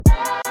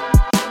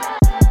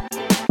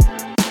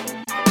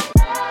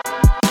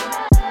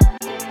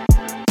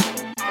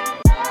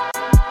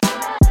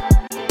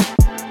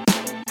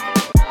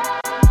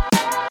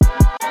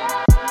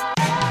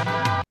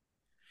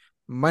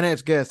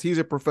tonight's guest, he's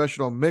a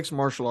professional mixed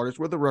martial artist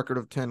with a record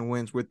of 10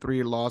 wins with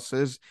 3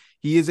 losses.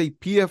 He is a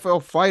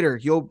PFL fighter.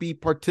 He'll be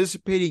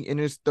participating in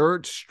his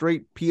third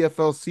straight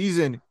PFL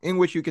season, in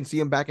which you can see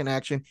him back in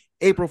action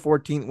April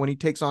 14th when he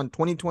takes on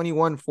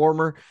 2021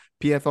 former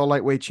PFL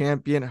lightweight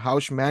champion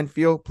House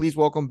Manfield. Please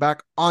welcome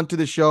back onto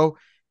the show,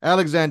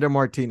 Alexander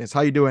Martinez. How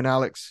you doing,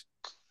 Alex?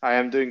 I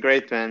am doing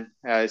great, man.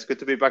 It's good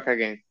to be back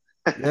again.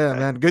 Yeah,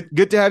 man.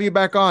 Good to have you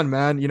back on,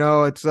 man.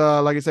 It's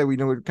like I said, we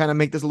kind of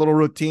make this a little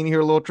routine here,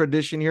 a little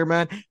tradition here,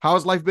 man.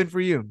 How's life been for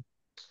you?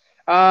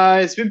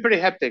 It's been pretty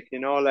hectic,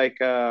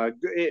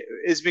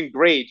 it's been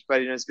great,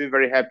 but it's been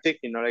very hectic.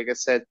 Like I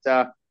said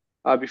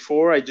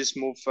before, I just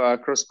moved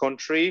cross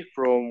country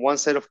from one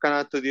side of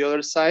Canada to the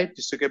other side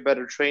just to get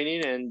better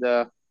training, and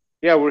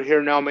yeah, we're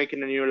here now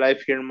making a new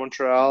life here in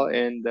Montreal,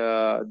 and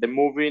the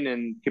moving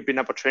and keeping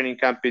up a training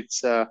camp.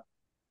 It's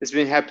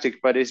been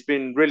hectic, but it's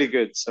been really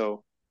good.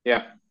 So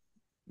yeah.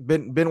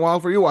 Been a while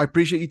for you. I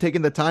appreciate you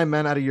taking the time,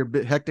 man, out of your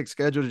hectic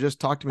schedule to just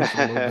talk to me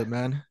for a little bit,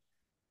 man.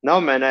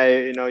 No, man,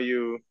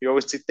 you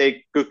always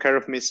take good care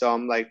of me, so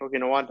I'm like, okay, you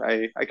know what,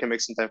 I can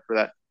make some time for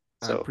that.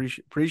 I So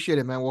appreciate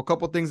it, man. Well, a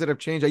couple things that have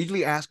changed. I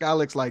usually ask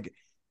Alex, like,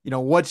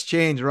 what's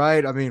changed,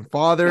 right? I mean,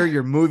 father,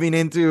 you're moving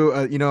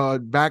into,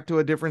 back to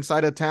a different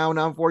side of town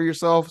now for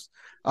yourselves.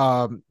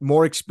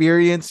 More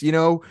experience.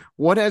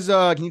 What has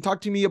Can you talk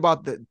to me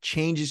about the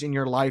changes in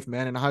your life,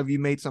 man, and how have you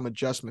made some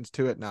adjustments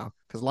to it now?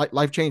 Because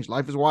life changed.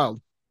 Life is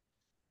wild.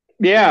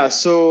 yeah,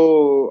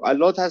 so a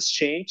lot has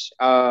changed.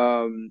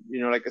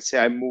 Like I say,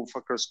 I moved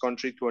across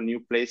country to a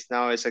new place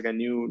now. It's like a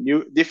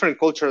new different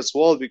culture as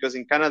well, because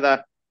in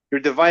Canada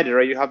you're divided,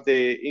 right? You have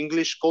the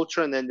English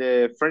culture and then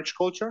the French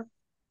culture.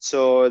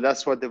 So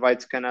that's what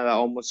divides Canada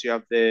almost. You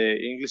have the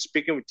English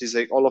speaking, which is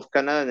like all of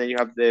Canada, and then you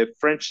have the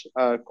French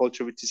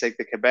culture, which is like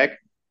the Quebec.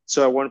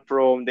 So I went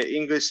from the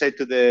English side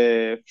to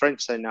the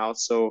French side now.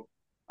 So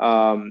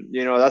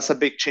that's a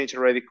big change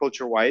already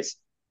culture wise,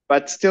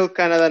 but still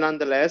Canada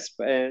nonetheless.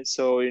 And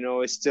so,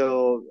 it's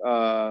still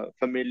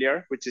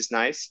familiar, which is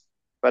nice.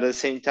 But at the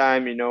same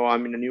time,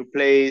 I'm in a new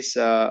place,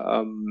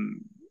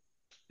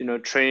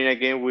 training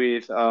again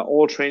with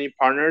all training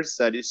partners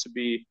that used to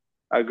be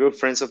good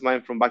friends of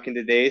mine from back in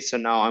the day. So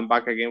now I'm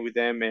back again with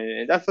them,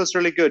 and that feels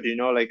really good.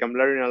 Like I'm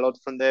learning a lot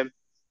from them.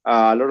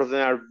 A lot of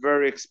them are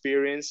very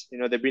experienced.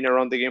 They've been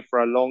around the game for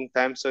a long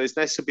time, so it's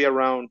nice to be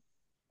around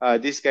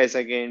these guys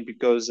again,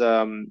 because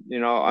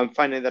I'm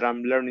finding that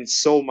I'm learning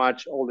so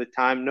much all the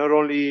time, not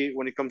only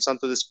when it comes down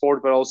to the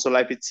sport but also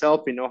life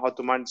itself. How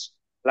to manage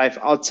life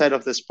outside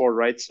of the sport,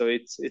 right? So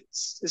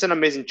it's an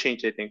amazing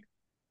change, I think.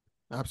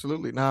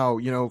 Absolutely. Now,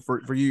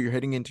 for you, you're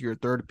heading into your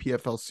third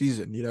PFL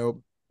season.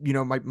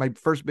 My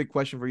first big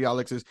question for you,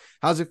 Alex, is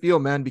how's it feel,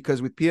 man?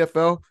 Because with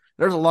PFL,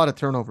 there's a lot of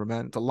turnover,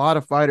 man. It's a lot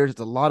of fighters, it's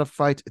a lot of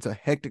fights, it's a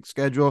hectic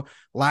schedule.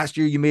 Last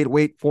year, you made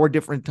weight 4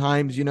 different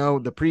times.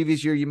 The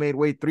previous year, you made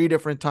weight 3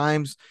 different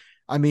times.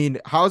 I mean,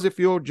 how does it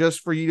feel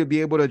just for you to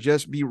be able to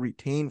just be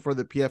retained for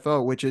the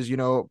PFL, which is,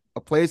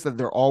 a place that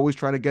they're always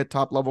trying to get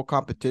top level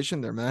competition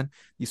there, man?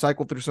 You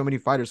cycle through so many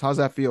fighters. How's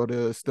that feel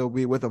to still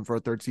be with them for a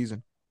third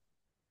season?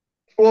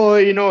 Well,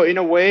 in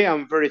a way,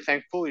 I'm very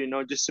thankful,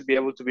 just to be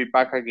able to be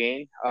back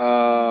again.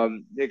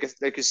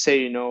 Like you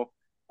say,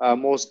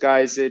 most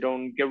guys, they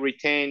don't get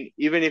retained.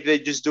 Even if they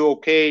just do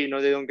okay,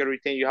 they don't get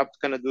retained. You have to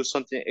kind of do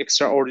something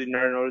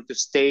extraordinary in order to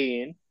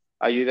stay in.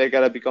 You either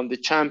gotta become the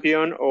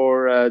champion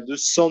or do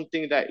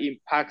something that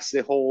impacts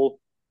the whole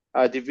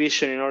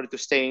division in order to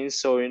stay in.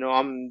 So,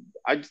 I'm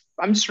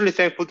just really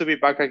thankful to be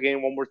back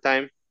again one more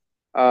time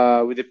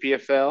with the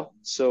PFL.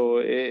 So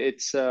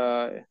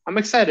I'm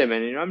excited,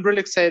 man. I'm really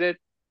excited.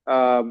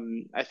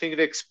 I think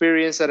the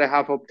experience that I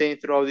have obtained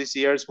throughout these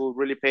years will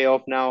really pay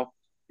off now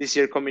this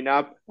year coming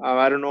up.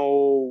 I don't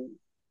know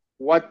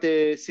what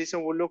the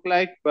season will look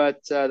like, but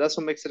that's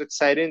what makes it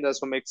exciting.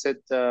 That's what makes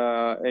it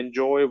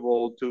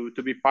enjoyable to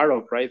be part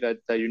of, right?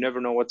 That you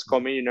never know what's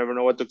coming, you never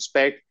know what to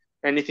expect.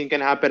 Anything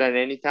can happen at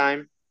any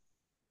time.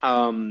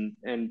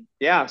 And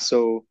yeah,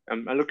 so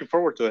I'm looking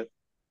forward to it.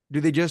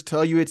 Do they just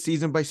tell you it's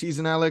season by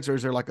season, Alex, or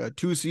is there like a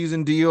 2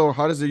 season deal, or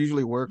how does it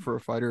usually work for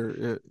a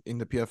fighter in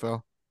the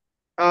PFL?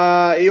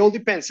 It all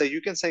depends. Like you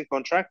can sign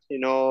contract,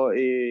 but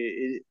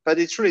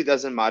it really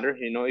doesn't matter.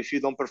 If you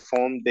don't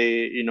perform,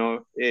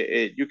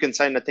 you can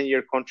sign a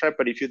 10-year contract,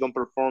 but if you don't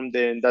perform,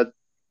 then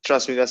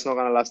trust me, that's not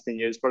gonna last 10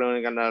 years. It's probably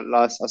only gonna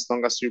last as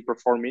long as you're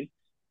performing. Yeah,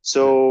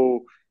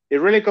 So it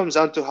really comes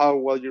down to how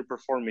well you're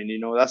performing.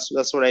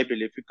 That's what I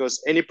believe,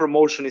 because any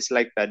promotion is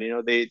like that.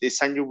 They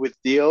sign you with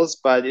deals,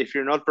 but if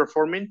you're not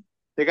performing,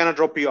 they're gonna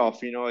drop you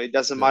off. It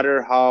doesn't yeah,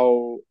 matter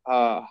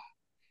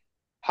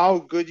how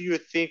good you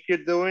think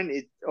you're doing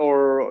it,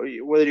 or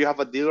whether you have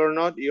a deal or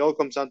not. It all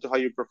comes down to how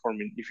you're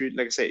performing. If you,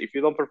 like I say, if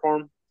you don't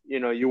perform,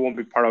 you won't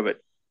be part of it.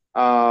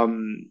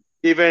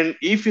 Even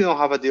if you don't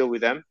have a deal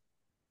with them,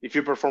 if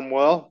you perform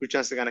well, good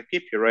chance they're gonna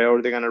keep you, right?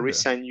 Or they're gonna yeah.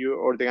 resign you,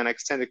 or they're gonna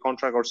extend the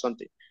contract or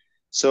something.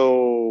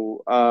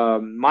 So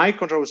my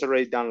contract was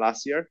already done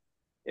last year,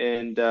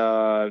 and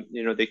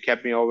they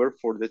kept me over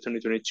for the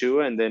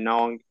 2022, and then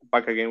now I'm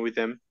back again with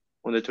them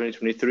on the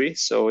 2023.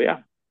 So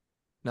yeah.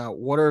 Now,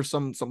 what are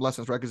some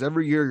lessons, right? Because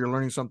every year you're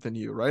learning something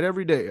new, right?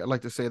 Every day, I'd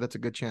like to say that's a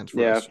good chance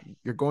for Yeah. us.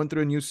 You're going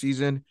through a new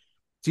season,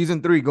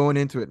 season three, going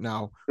into it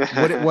now.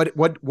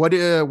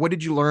 What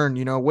did you learn?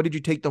 You know, what did you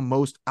take the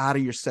most out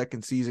of your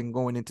second season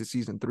going into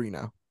season three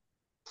now?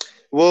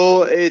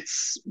 Well,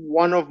 it's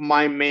one of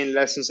my main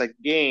lessons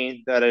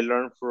again that I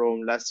learned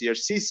from last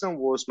year's season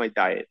was my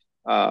diet.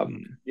 Okay.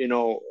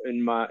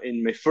 In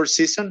my first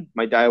season,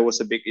 my diet was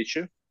a big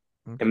issue.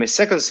 In Okay. my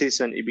second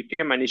season, it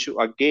became an issue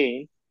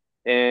again.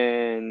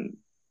 And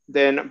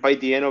then by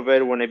the end of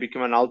it, when I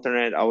became an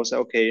alternate, I was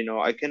like, okay,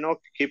 I cannot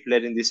keep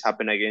letting this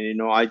happen again.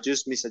 I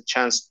just missed a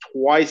chance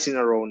twice in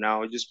a row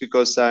now just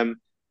because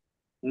I'm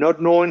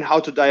not knowing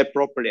how to diet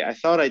properly. I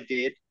thought I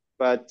did,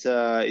 but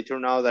it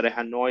turned out that I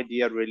had no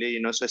idea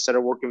really. So I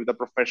started working with a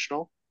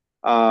professional.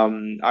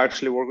 I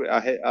actually work.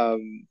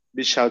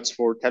 Big shouts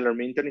for Taylor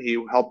Minton.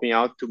 He helped me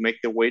out to make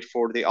the weight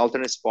for the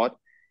alternate spot,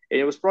 and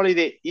it was probably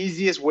the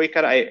easiest weight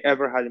cut I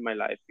ever had in my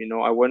life.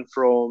 I went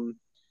from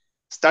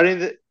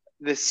starting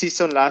the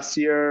season last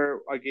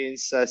year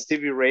against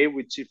Stevie Ray,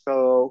 which it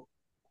felt,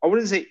 I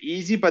wouldn't say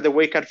easy, but the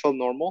weight cut felt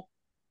normal,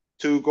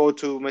 to go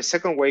to my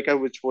second wake up,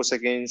 which was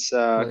against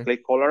Clay. Clay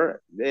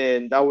Collar,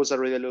 and that was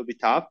already a little bit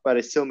tough, but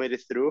I still made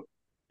it through.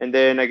 And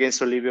then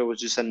against Olivia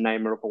was just a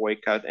nightmare of a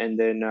wake up. And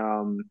then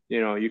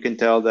you can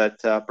tell that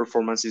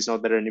performance is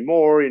not there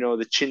anymore.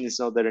 The chin is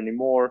not there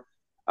anymore.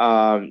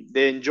 The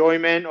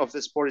enjoyment of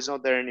the sport is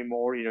not there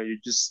anymore. You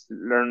just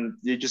learn,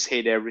 you just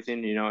hate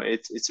everything.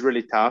 It's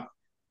really tough.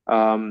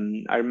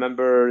 I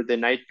remember the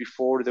night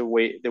before the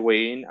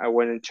weigh in, I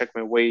went and checked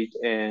my weight,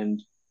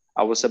 and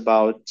I was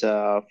about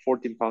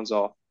 14 pounds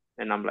off,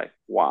 and I'm like,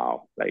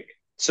 wow, like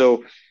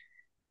so.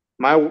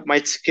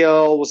 My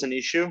scale was an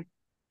issue.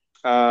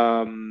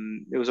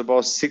 It was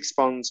about 6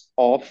 pounds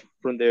off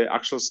from the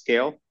actual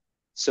scale,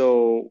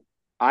 so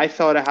I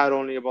thought I had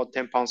only about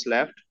 10 pounds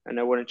left, and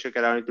I went and checked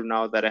it out into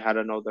now that I had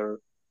another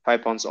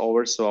 5 pounds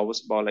over, so I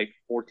was about like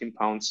 14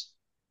 pounds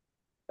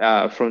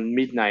from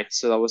midnight.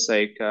 So that was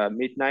like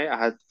midnight. I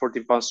had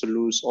 14 pounds to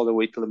lose all the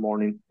way till the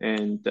morning,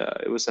 and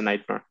it was a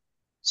nightmare.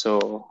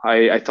 So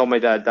I told my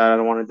dad that I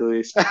don't want to do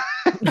this.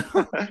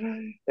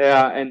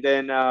 Yeah, and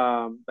then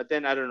but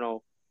then I don't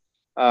know.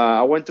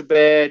 I went to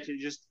bed to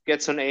just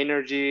get some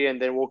energy,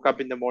 and then woke up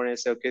in the morning and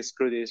said, "Okay,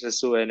 screw this, let's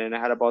do it." And I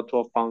had about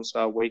 12 pounds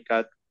weight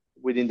cut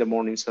within the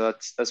morning, so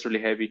that's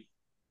really heavy.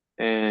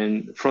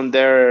 And from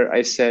there,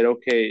 I said,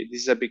 "Okay,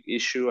 this is a big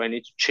issue. I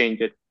need to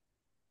change it."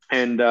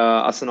 And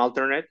as an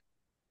alternate,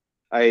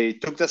 I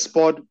took the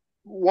spot.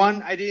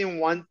 One, I didn't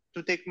want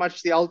to take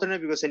much the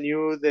alternate because I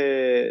knew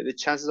the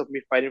chances of me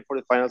fighting for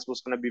the finals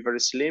was going to be very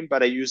slim.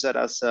 But I use that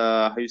as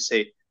how you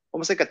say,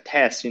 almost like a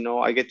test.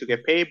 I get to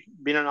get paid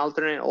being an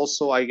alternate.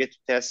 Also, I get to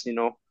test,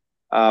 my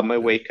Yeah.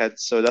 weight cut.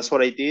 So that's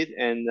what I did,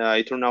 and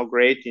it turned out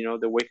great.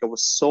 The weight cut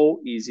was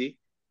so easy.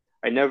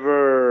 I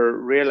never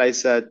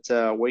realized that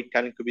weight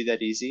cutting could be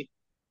that easy.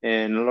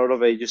 And a lot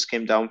of it just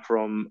came down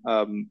from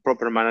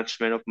proper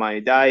management of my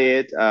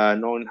diet,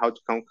 knowing how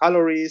to count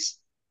calories,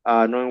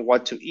 knowing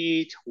what to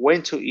eat, when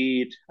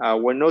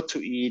not to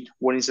eat,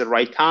 when is the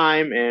right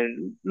time,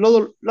 and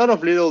lot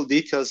of little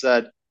details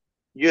that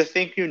you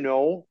think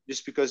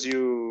just because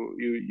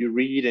you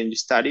read and you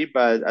study,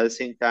 but at the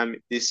same time,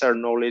 these are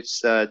knowledge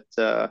that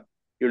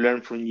you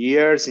learn from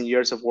years and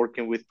years of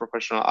working with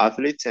professional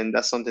athletes, and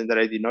that's something that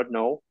I did not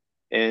know.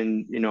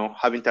 And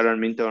having Tyler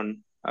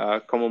Minton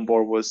come on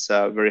board was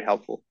very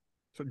helpful.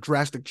 So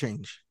drastic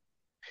change.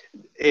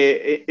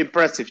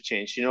 Impressive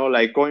change,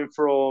 like going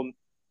from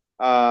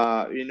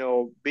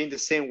being the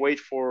same weight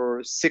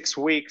for 6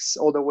 weeks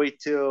all the way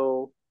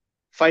till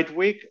fight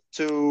week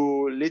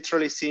to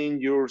literally seeing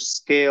your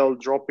scale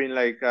dropping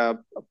like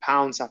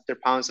pounds after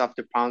pounds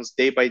after pounds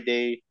day by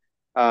day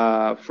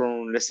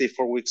from let's say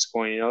 4 weeks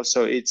going.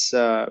 So it's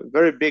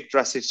very big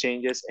drastic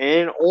changes,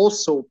 and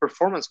also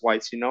performance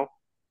wise,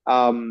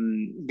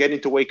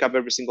 getting to wake up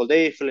every single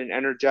day feeling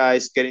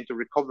energized, getting to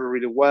recover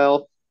really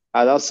well.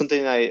 That's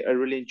something I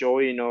really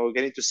enjoy,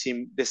 getting to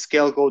see the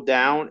scale go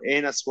down,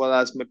 and as well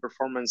as my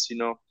performance,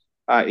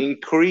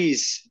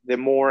 increase the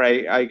more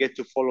I get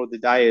to follow the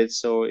diet.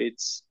 So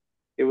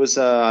it was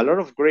a lot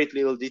of great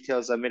little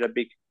details that made a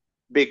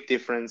big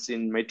difference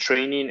in my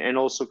training and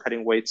also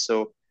cutting weight.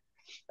 So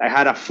I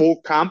had a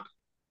full camp.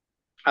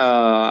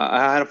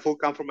 I had a full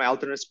camp for my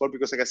alternate sport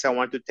because, like I said, I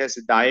wanted to test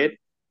the diet,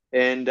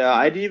 and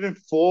I didn't even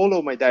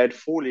follow my diet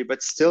fully,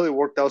 but still it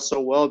worked out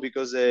so well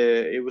because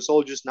it was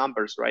all just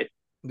numbers, right?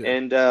 Yeah.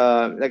 And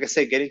like I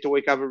said, getting to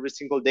wake up every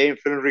single day and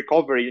feeling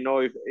recovery,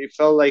 it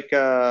felt like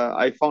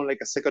I found like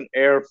a second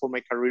air for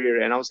my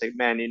career, and I was like,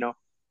 man,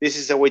 this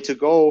is the way to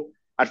go.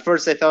 At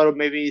first, I thought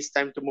maybe it's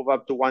time to move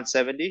up to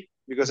 170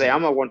 because I Yeah.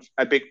 am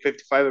a big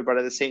 55er, but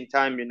at the same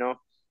time,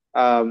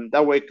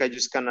 that week I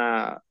just kind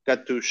of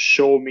got to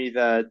show me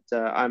that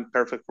I'm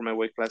perfect for my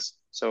weight class.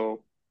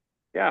 So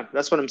yeah,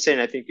 that's what I'm saying.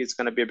 I think it's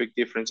gonna be a big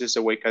difference just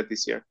a weight cut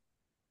this year.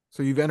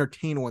 So you've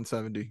entertained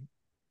 170.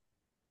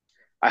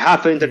 I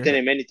have Yeah. entertained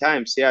it many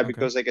times, yeah, Okay.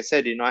 because like I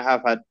said, I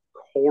have had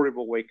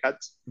horrible weight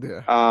cuts.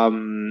 Yeah.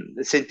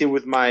 The same thing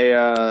with my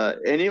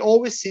and it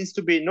always seems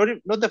to be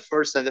not the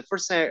first time. The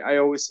first time I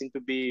always seem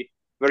to be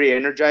very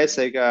energized,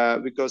 like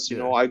because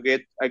Yeah. I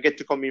get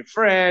to come in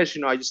fresh.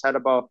 I just had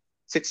about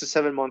 6 to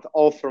 7 months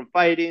off from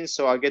fighting,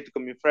 so I get to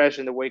come in fresh,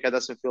 and the weight cut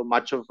doesn't feel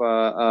much of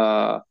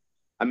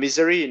a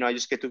misery. I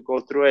just get to go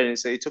through it and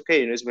say it's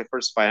okay. It's my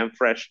first fight. I'm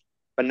fresh.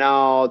 But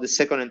now the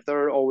second and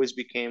third always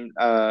became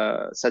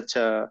such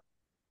a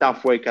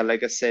tough weight cut.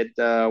 Like I said,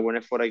 when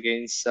I fought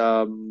against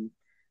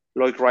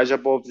Loic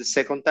Rajabov the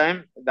second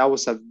time, that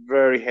was a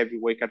very heavy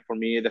weight cut for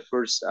me. The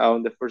first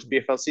on the first Yeah.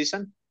 PFL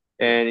season,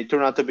 Yeah. and it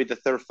turned out to be the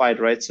third fight,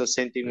 right? So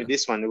same thing with Yeah.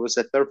 this one. It was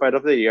the third fight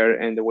of the year,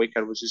 and the weight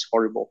cut was just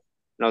horrible.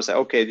 And I was like,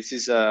 okay, this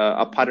is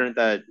a pattern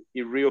that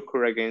it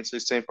reoccur again. So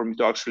it's time for me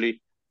to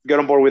actually get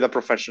on board with a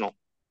professional.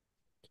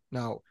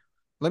 Now,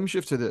 let me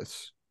shift to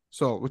this.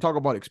 So we talk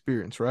about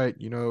experience, right?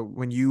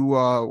 When you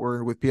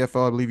were with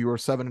PFL, I believe you were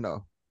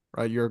 7-0,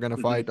 right? You're gonna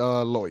fight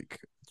Mm-hmm. Loic.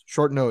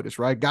 Short notice,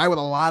 right? Guy with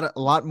a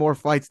lot more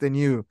fights than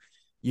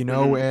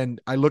Mm-hmm.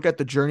 and I look at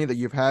the journey that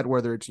you've had,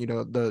 whether it's,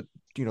 the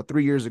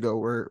 3 years ago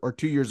or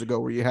 2 years ago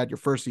where you had your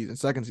first season,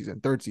 second season,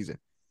 third season.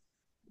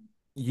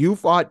 You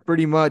fought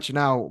pretty much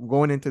now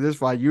going into this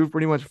fight, you've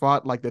pretty much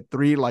fought like the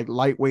three like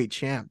lightweight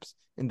champs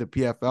in the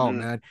PFL, Mm-hmm.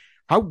 man.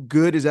 How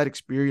good is that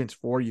experience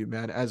for you,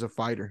 man, as a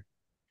fighter?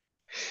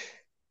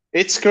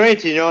 It's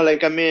great,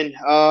 like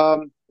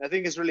I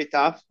think it's really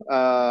tough.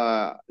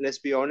 Let's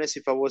be honest,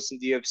 if I was in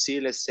the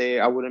UFC, let's say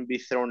I wouldn't be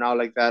thrown out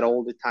like that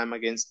all the time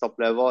against top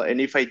level.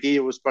 And if I did,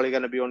 it was probably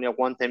gonna be only a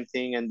one-time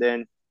thing, and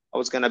then I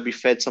was gonna be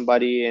fed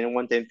somebody and a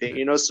one-time thing,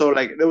 Yeah. so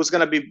like there was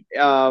gonna be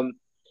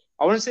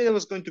I wouldn't say there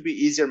was going to be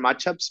easier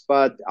matchups,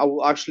 but I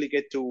will actually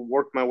get to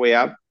work my way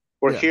up.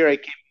 Where Yeah. here I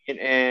came in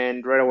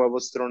and right away I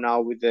was thrown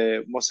out with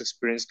the most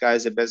experienced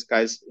guys, the best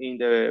guys in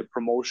the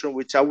promotion,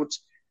 which I would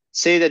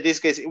say that these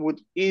guys would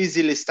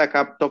easily stack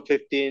up top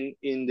 15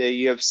 in the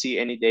UFC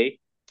any day.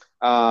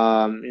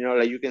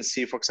 Like you can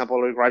see, for example,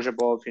 like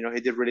Rajabov,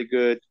 he did really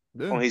good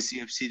Yeah. on his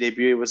UFC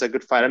debut. It was a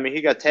good fight. I mean,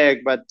 he got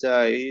tagged, but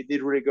he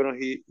did really good on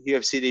his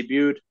UFC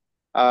debut.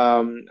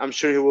 I'm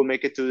sure he will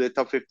make it to the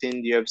top 15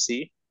 in the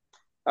UFC.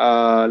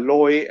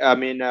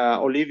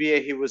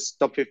 Olivier, he was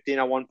top 15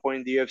 at one point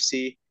in the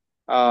UFC.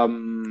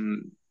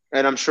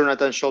 And I'm sure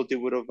Nathan Schulte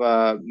would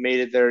have made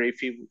it there if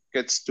he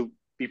gets to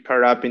be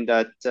paired up in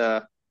that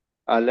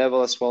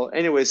level as well.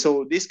 Anyway,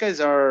 so these guys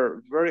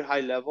are very high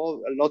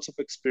level, lots of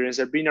experience.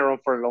 They've been around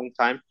for a long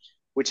time,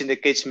 which in the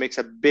cage makes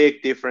a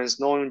big difference.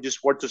 Knowing just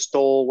where to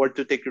stall, where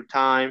to take your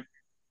time,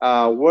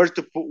 when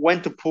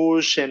to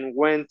push, and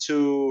when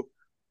to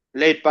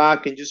lay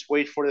back and just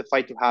wait for the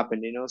fight to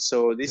happen.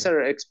 So these Yeah.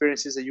 are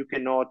experiences that you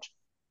cannot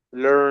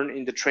learn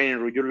in the training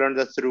room. You learn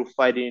that through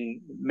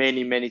fighting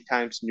many, many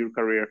times in your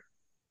career.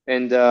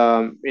 And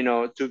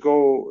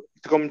to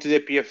come into the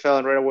PFL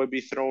and right away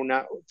be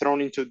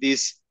thrown into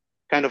these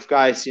kind of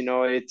guys, it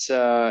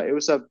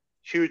was a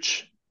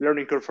huge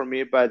learning curve for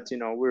me. But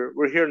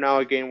we're here now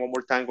again one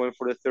more time going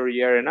for the third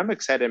year, and I'm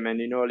excited, man.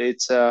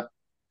 It's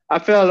I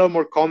feel a lot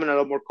more calm and a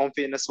lot more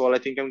confident as well. I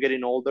think I'm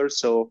getting older,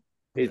 so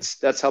Yeah. it's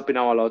that's helping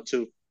out a lot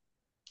too.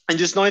 And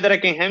just knowing that I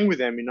can hang with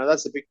them,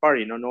 that's a big part.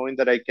 Knowing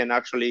that I can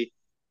actually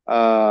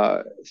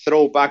uh,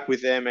 throw back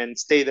with them and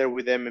stay there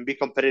with them and be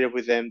competitive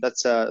with them.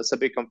 That's a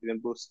big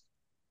confidence boost.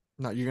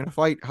 Now you're gonna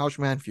fight House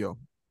Manfield.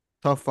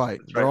 Tough fight.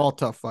 That's They're right. all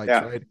tough fights,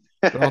 Yeah. right?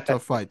 They're all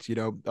tough fights.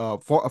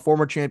 A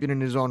former champion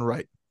in his own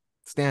right.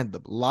 Stand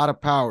up, a lot of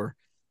power.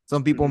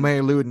 Some people Hmm. may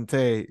allude and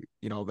say,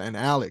 and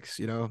Alex,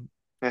 some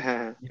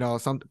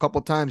a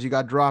couple times you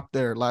got dropped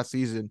there last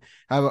season.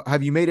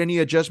 Have you made any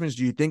adjustments?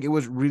 Do you think it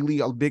was really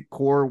a big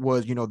core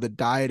was the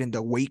diet and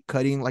the weight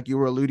cutting like you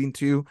were alluding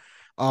to?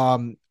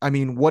 I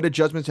mean, what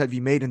adjustments have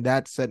you made in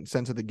that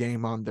sense of the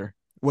game on there?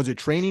 Was it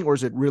training or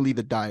is it really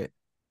the diet?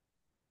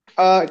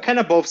 Kind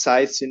of both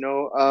sides.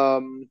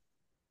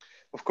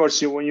 Of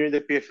course, when you're in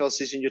the PFL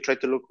season, you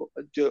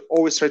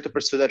always try to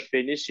pursue that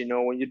finish. Of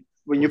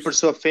When you course.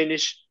 pursue a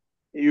finish,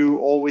 you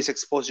always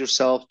expose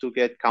yourself to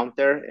get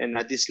counter, and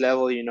at this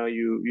level,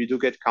 you do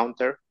get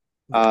counter.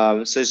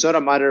 Yeah. So it's not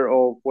a matter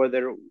of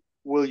whether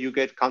will you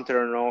get counter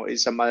or no.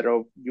 It's a matter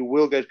of you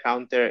will get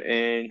counter,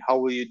 and how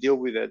will you deal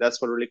with it. That's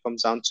what really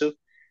comes down to.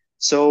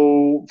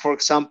 So, for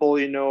example,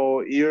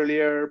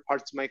 earlier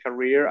parts of my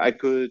career, I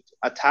could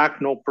attack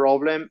no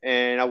problem,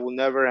 and I will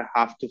never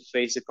have to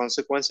face the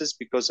consequences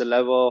because the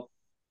level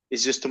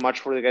is just too much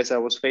for the guys that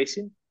I was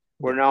facing.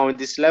 Where Yeah. now in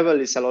this level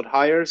is a lot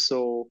higher.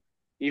 So,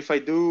 if I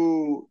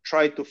do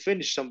try to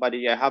finish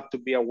somebody, I have to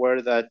be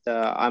aware that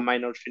I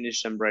might not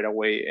finish them right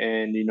away,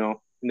 and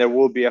there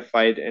will be a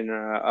fight, and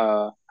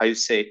how you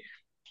say,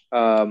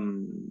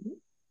 um,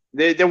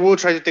 they will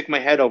try to take my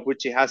head off,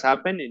 which it has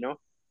happened.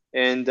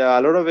 And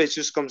a lot of it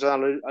just comes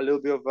down a little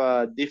bit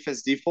of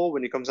defense default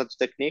when it comes down to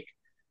technique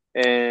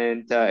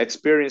and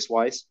experience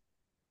wise.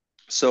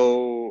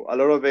 So a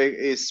lot of it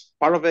is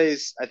part of it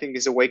is I think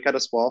is a wake up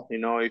as well.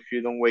 If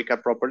you don't wake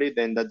up properly,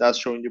 then that does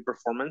show in your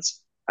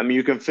performance. I mean,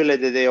 you can feel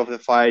it the day of the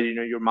fight.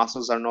 Your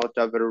muscles are not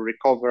able to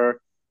recover.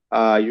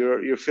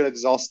 You feel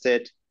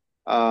exhausted.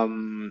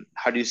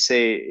 how do you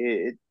say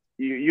it,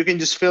 you can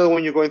just feel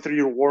when you're going through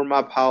your warm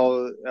up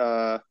how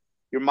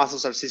your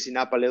muscles are seizing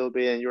up a little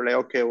bit, and you're like,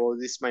 okay, well,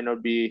 this might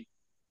not be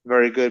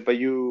very good, but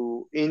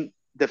you in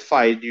the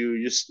fight,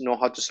 you just know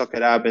how to suck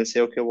it up and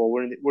say, okay, well,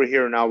 we're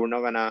here now. We're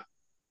not gonna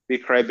be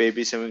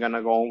crybabies, and we're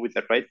gonna go on with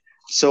it, right?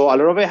 So a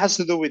lot of it has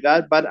to do with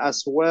that, but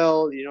as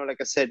well, like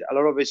I said, a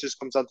lot of it just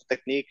comes down to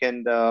technique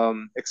and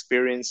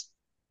experience,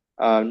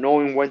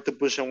 knowing when to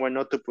push and when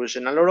not to push.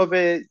 And a lot of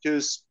it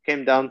just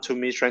came down to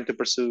me trying to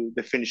pursue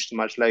the finish too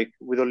much. Like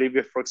with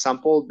Olivia, for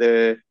example,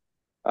 the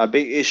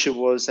big issue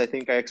was I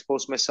think I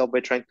exposed myself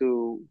by trying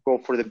to go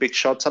for the big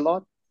shots a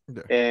lot.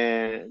 Yeah.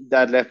 And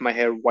that left my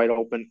hair wide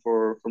open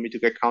for me to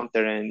get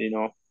counter. And,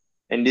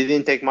 and it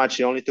didn't take much.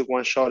 It only took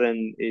one shot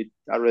and it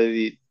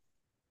already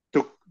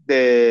took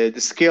the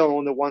skill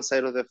on the one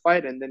side of the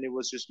fight. And then it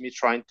was just me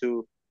trying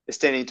to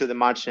stand into the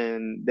match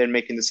and then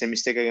making the same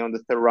mistake again on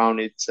the third round.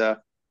 It's,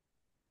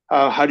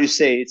 how do you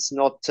say, it's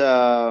not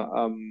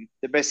the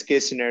best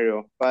case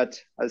scenario, but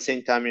at the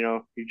same time,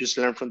 you just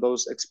learn from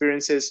those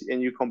experiences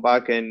and you come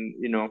back and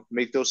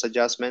make those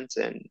adjustments.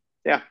 And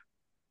yeah.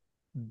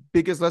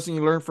 Biggest lesson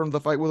you learned from the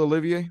fight with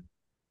Olivier?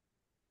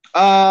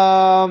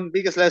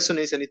 Biggest lesson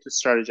is I need to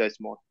strategize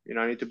more.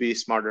 I need to be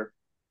smarter.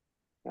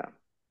 Yeah.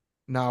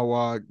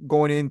 Now,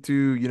 going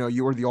into,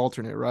 you were the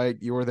alternate, right?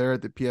 You were there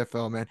at the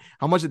PFL, man.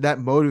 How much did that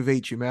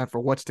motivate you, man, for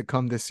what's to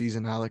come this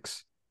season,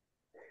 Alex?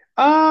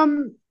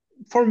 um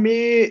for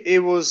me it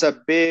was a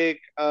big,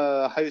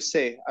 how you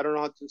say, I don't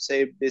know how to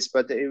say this,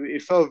 but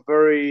it felt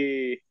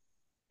very,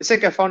 it's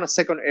like I found a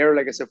second air,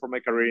 like I said, for my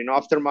career.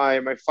 After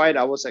my fight,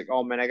 I was like,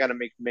 oh man, I gotta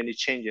make many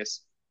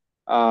changes.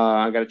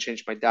 I gotta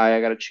change my diet.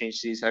 I gotta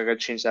change this. I gotta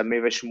change that.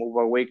 Maybe I should move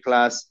a weight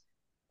class.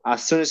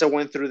 As soon as I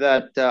went through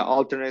that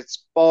alternate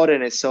spot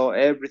and I saw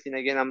everything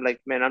again, I'm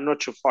like, man, I'm not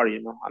too far.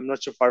 I'm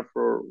not too far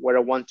for where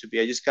I want to be.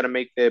 I just gotta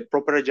make the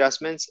proper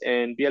adjustments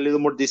and be a little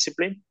more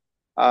disciplined.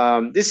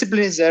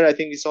 Discipline is there. I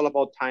think it's all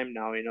about time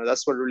now.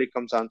 That's what really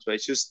comes down to it.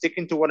 It's just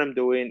sticking to what I'm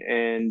doing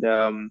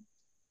and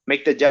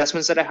make the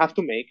adjustments that I have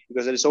to make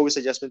because there's always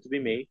adjustment to be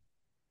made,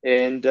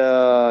 and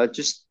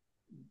just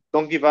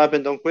don't give up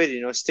and don't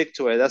quit. Stick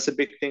to it. That's a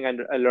big thing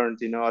I learned.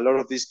 A lot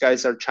of these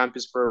guys are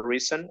champions for a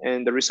reason,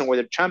 and the reason why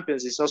they're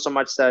champions is not so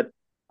much that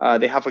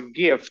they have a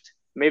gift.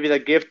 Maybe the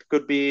gift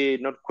could be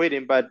not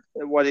quitting, but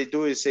what they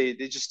do is they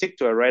just stick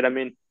to it, right? I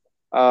mean,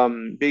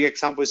 big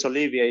example is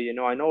Olivia.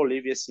 I know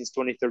Olivia since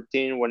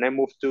 2013. When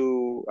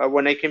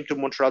I came to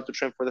Montreal to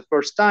train for the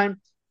first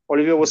time,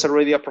 Olivia was Yeah.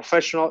 already a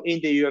professional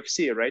in the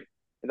UFC, right?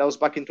 And that was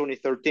back in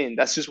 2013.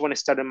 That's just when I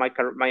started my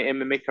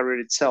MMA career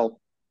itself.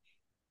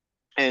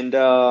 And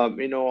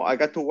I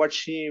got to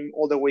watch him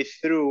all the way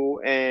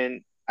through,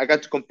 and I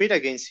got to compete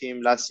against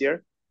him last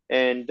year.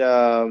 And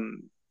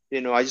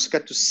I just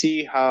got to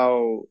see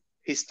how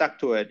he stuck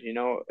to it.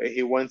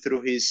 He went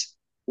through his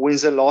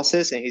wins and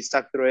losses, and he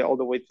stuck through it all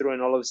the way through.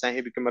 And all of a sudden,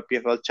 he became a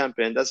PFL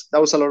champion. That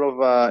was a lot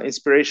of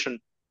inspiration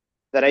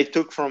that I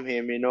took from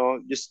him.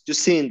 Just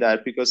seeing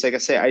that, because, like I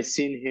say, I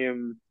seen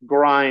him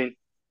grind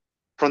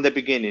from the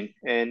beginning,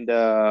 and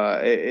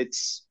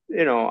it's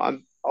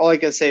I'm all I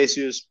can say is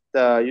you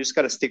just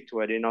gotta stick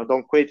to it.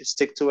 Don't quit,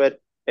 stick to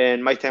it,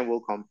 and my time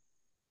will come.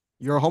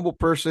 You're a humble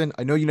person.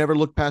 I know you never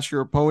look past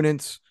your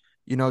opponents.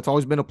 It's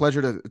always been a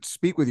pleasure to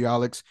speak with you,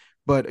 Alex.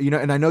 But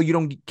and I know you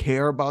don't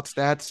care about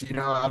stats.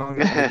 I don't.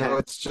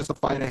 It's just a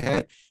fight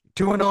ahead.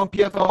 2-0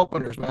 PFL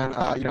openers, man.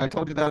 I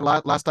told you that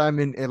last time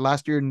in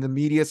last year in the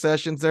media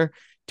sessions there.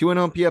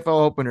 2-0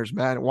 PFL openers,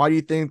 man. Why do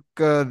you think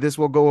this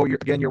will go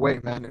again your way,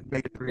 man, and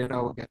make it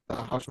 3-0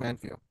 against House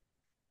Manfield?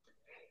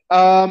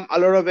 A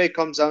lot of it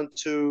comes down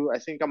to I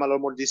think I'm a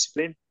lot more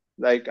disciplined.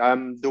 Like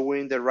I'm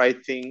doing the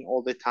right thing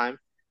all the time.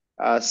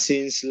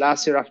 Since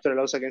last year after I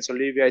lost against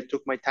Olivia, I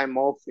took my time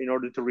off in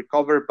order to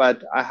recover,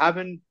 but I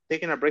haven't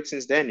taken a break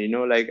since then.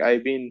 Like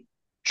I've been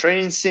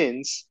training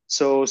since.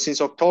 So since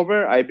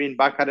October, I've been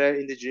back at it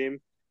in the gym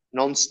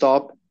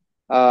nonstop.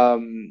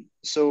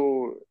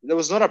 So there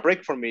was not a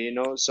break for me.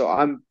 So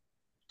I'm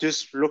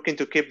just looking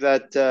to keep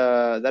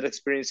that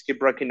experience,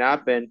 keep racking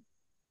up. And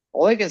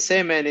all I can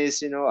say, man,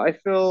 is I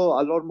feel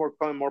a lot more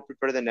calm, more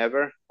prepared than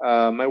ever.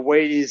 My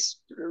weight is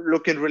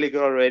looking really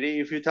good already.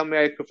 If you tell me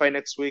I could fight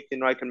next week,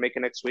 I can make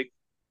it next week.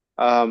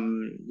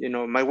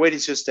 My weight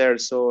is just there,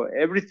 so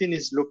everything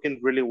is looking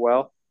really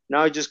well.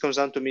 Now it just comes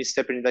down to me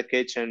stepping in that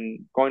cage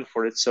and going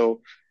for it.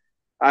 So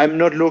I'm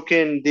not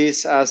looking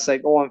this as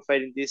like, oh, I'm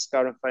fighting this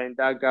guy, I'm fighting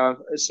that guy.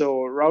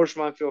 So Raush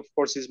Manfield, of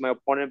course, is my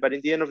opponent, but in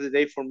the end of the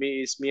day, for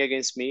me, it's me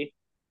against me.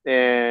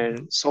 And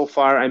Mhm. so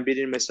far, I'm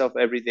beating myself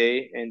every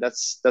day, and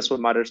that's what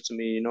matters to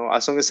me.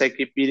 As long as I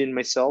keep beating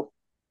myself,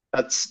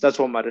 that's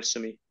what matters to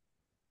me.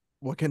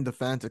 What can the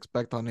fans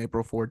expect on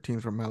April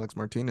 14th from Alex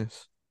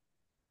Martinez?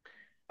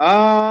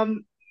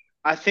 Um,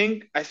 I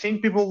think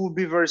people will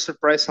be very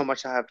surprised how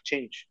much I have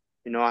changed.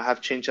 I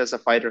have changed as a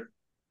fighter.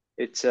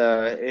 It's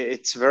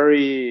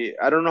very,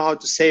 I don't know how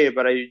to say it,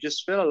 but I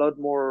just feel a lot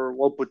more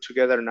well put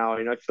together now.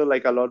 I feel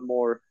like a lot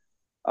more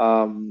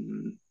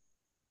um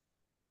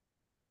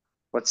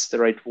what's the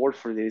right word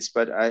for this,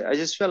 but I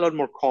just feel a lot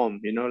more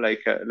calm,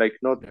 like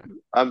not Yeah.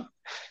 um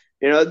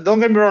don't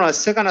get me wrong, I'm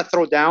still gonna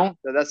throw down.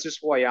 That's just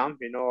who I am.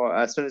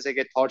 As soon as I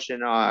get touched,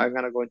 I'm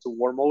gonna go into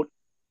war mode.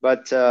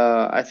 But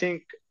I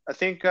think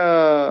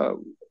a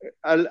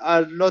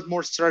lot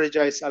more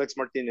strategized Alex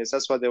Martinez.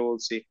 That's what they will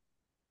see.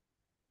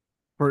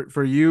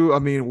 For you, I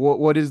mean,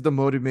 what is the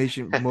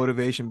motivation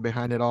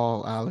behind it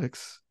all,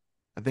 Alex?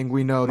 I think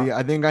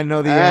I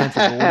know the answer,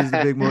 but what is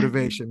the big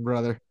motivation,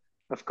 brother?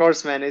 Of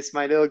course, man, it's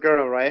my little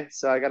girl, right?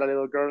 So I got a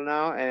little girl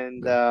now,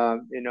 and Yeah.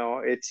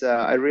 it's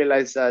I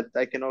realize that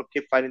I cannot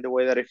keep fighting the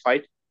way that I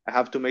fight. I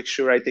have to make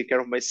sure I take care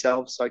of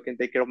myself so I can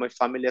take care of my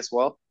family as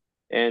well.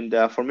 And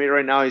for me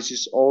right now, it's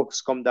just all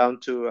come down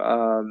to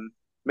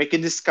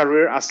making this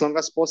career as long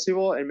as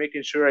possible and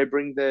making sure I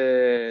bring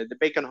the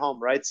bacon home,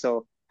 right?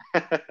 So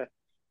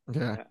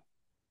Yeah.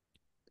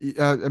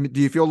 I mean,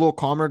 do you feel a little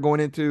calmer going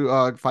into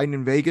fighting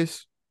in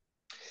Vegas?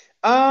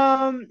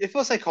 It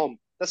feels like home.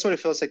 That's what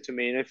it feels like to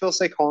me, and it feels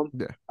like home.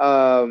 Yeah.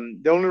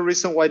 The only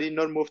reason why I did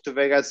not move to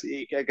Vegas,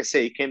 like I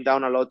say, it came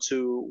down a lot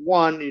to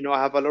one.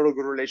 I have a lot of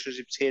good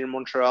relationships here in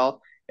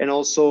Montreal, and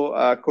also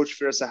Coach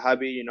Firas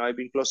Zahabi. I've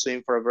been close to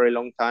him for a very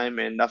long time,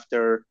 and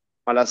after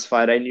my last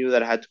fight, I knew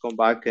that I had to come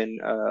back and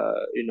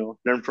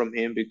learn from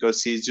him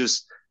because he's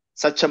just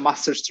such a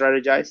master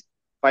strategist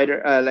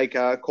fighter, like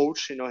a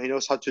coach. He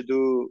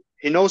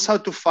knows how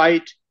to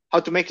fight, how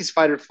to make his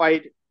fighter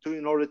fight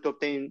in order to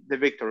obtain the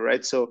victory,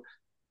 right? So,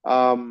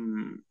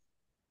 um,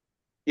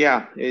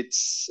 yeah,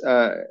 it's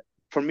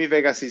for me,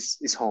 Vegas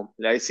is home.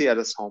 Like, I see it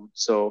as home.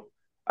 So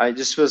I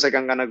just feels like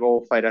I'm gonna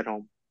go fight at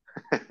home.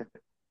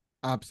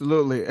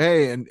 Absolutely.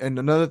 Hey, and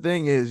another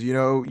thing is,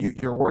 you're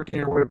working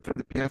your way up to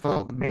the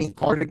PFL main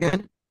card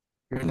again.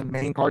 You're in the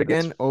main card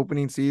That's again,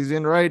 opening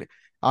season, right?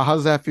 How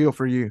does that feel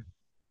for you?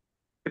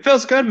 It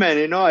feels good,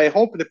 man. I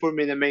hope they put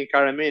me in the main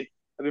card. I mean,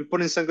 I've been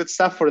putting some good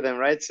stuff for them,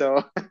 right?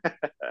 So,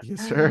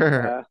 Yes,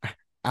 sir. uh,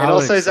 and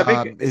also Alex, it's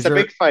is a there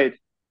big fight.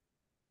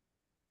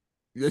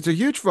 it's a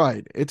huge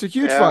fight. It's a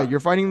huge fight. Yeah, You're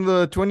fighting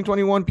the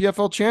 2021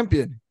 PFL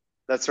champion.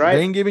 that's They right.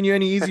 ain't giving you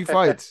any easy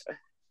fights.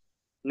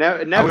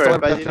 Never, I always tell never.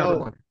 But everybody that's never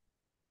one.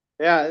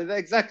 yeah,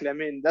 exactly. I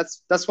mean,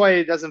 that's why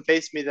it doesn't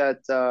face me that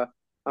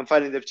I'm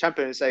fighting the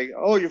champion. It's like,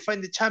 oh, you're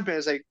fighting the champion.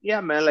 It's like,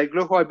 yeah, man. Like,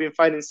 look who I've been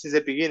fighting since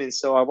the beginning.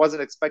 So I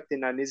wasn't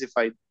expecting an easy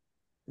fight.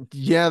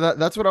 Yeah,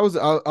 that's what I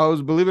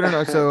was believe it or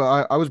not. So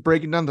I was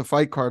breaking down the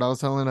fight card. I was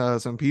telling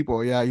some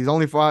people, yeah, he's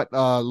only fought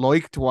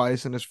Loic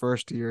twice in his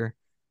first year.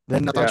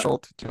 Then Nathan Yeah,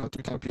 Schultz,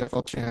 two-time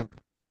PFL champ,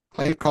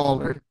 Clay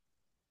Collard,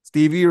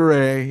 Stevie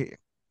Ray.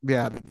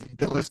 Yeah,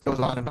 the list goes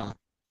on and on.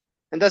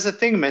 and that's the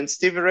thing, man.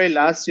 Stevie Ray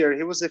last year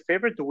he was the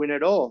favorite to win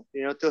it all.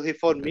 Till he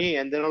fought Yeah. me,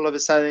 and then all of a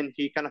sudden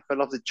he kind of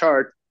fell off the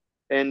chart.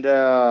 And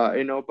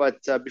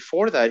but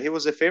before that he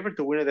was the favorite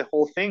to win the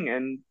whole thing.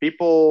 And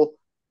people,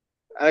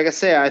 like I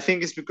say, I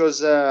think it's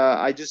because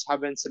I just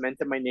haven't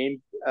cemented my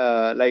name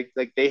like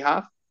they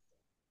have.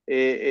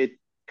 It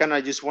kind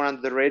of just went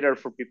under the radar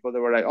for people that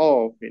were like,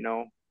 oh,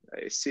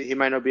 I see, he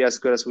might not be as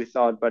good as we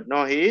thought, but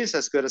no, he is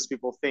as good as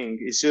people think.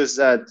 It's just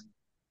that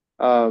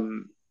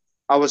um,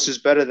 I was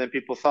just better than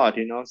people thought.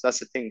 So that's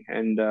the thing,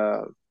 and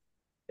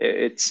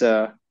it's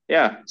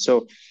yeah.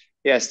 So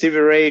yeah, Stevie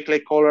Ray, Clay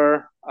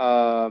Collar,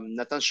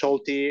 Nathan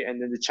Schulte,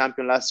 and then the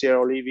champion last year,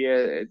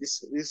 Olivier.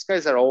 These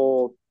guys are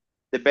all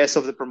the best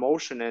of the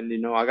promotion, and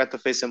I got to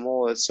face them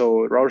all.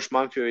 So Raush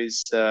Manfio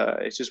is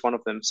just one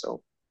of them.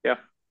 So yeah.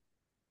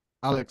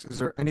 Alex, is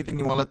there anything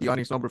you want to let the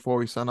audience know before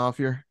we sign off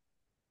here?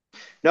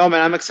 No,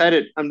 man, I'm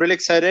excited. I'm really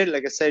excited.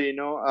 Like I said,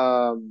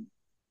 I'm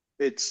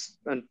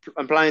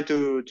planning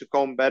to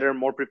come better,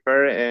 more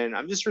prepared, and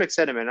I'm just really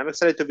excited, man. I'm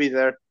excited to be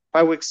there.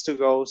 5 weeks to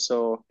go,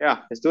 so yeah,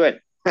 let's do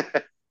it.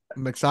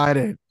 I'm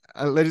excited.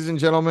 Ladies and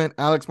gentlemen,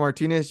 Alex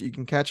Martinez, you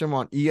can catch him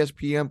on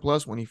ESPN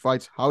Plus when he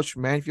fights House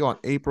Manfield on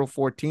April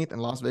 14th in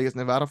Las Vegas,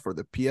 Nevada for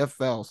the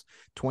PFL's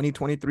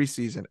 2023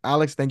 season.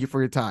 Alex, thank you for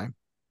your time.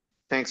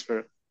 Thanks,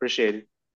 for appreciate it.